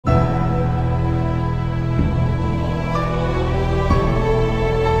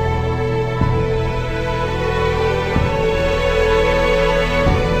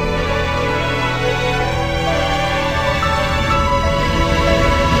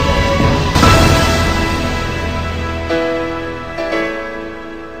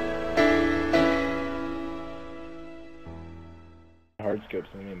Scope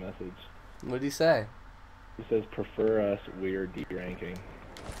sent me a message. What did he say? He says, prefer us, we're D-ranking.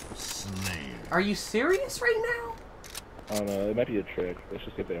 Slayer. Are you serious right now? I don't know, it might be a trick. Let's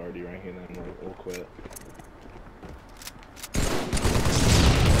just get the RD ranking and then we'll quit.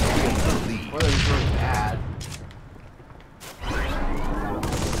 Well, it's really bad.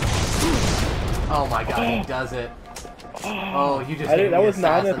 Oh my god, he does it. Oh, you just gave me that was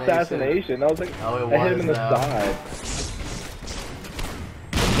not an assassination. assassination. That was like, Oh, it I hit him was, in the though. side.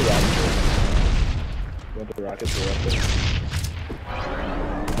 You want the rockets or what?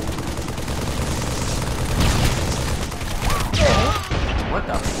 What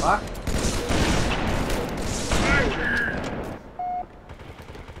the fuck?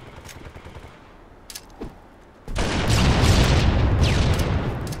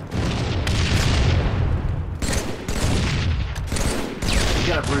 You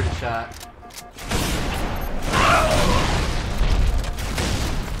got a brutal shot.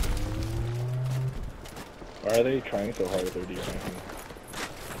 Why are they trying so hard with their D-ranking?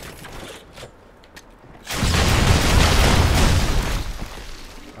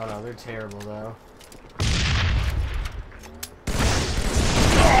 Oh no, they're terrible though.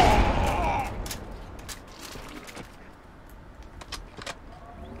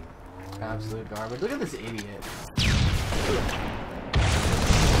 Absolute garbage. Look at this idiot.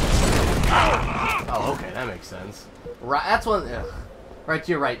 Oh, okay, that makes sense. Right, that's one. Ugh. Right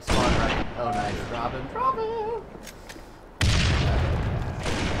to your right, spawn right. Oh, nice. Robin. Robin!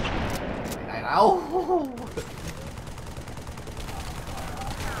 Ow!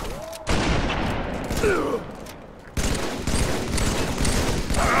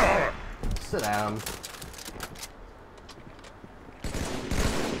 Sit down.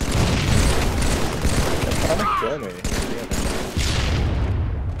 They're trying to kill me.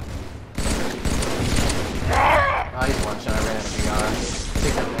 Oh, he's one shot. I ran out of VR.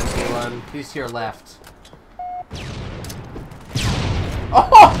 Pick up an empty one. He's to your left.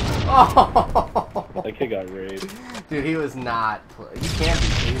 Oh! That kid got raped. Dude, he was not. You can't be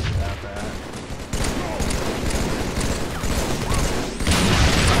pleased about that.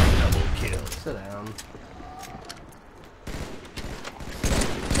 Double kill. Sit down.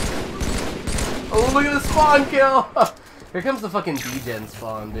 Oh, look at the spawn kill! Here comes the fucking degen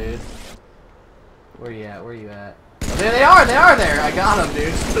spawn, dude. Where you at? Where you at? Oh, there they are! They are there! I got them,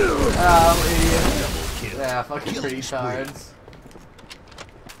 dude. Idiot. Yeah, fucking retards.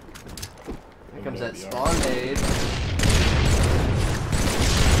 Here comes that spawn nade.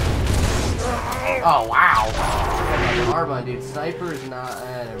 Oh, wow! Arbon, dude. Sniper is not.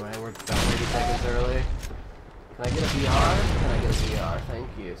 Never mind, we're about 30 seconds early. Can I get a VR? Can I get a VR? Thank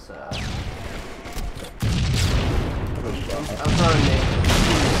you, sir. I'm throwing nades.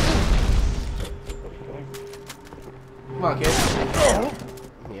 Come on, kid.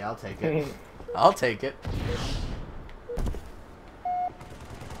 Yeah, I'll take it. I'll take it.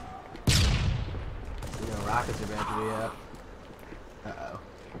 You know, rockets are about to be up. Uh-oh.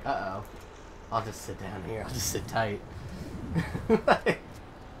 Uh-oh. I'll just sit down here. I'll just sit tight.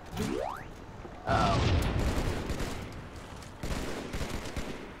 Uh-oh.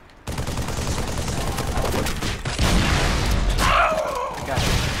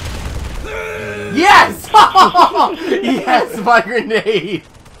 Yes! Yes, my grenade!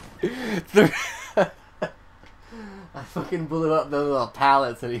 I fucking blew up those little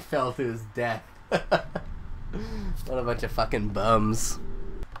pallets and he fell to his death. What a bunch of fucking bums.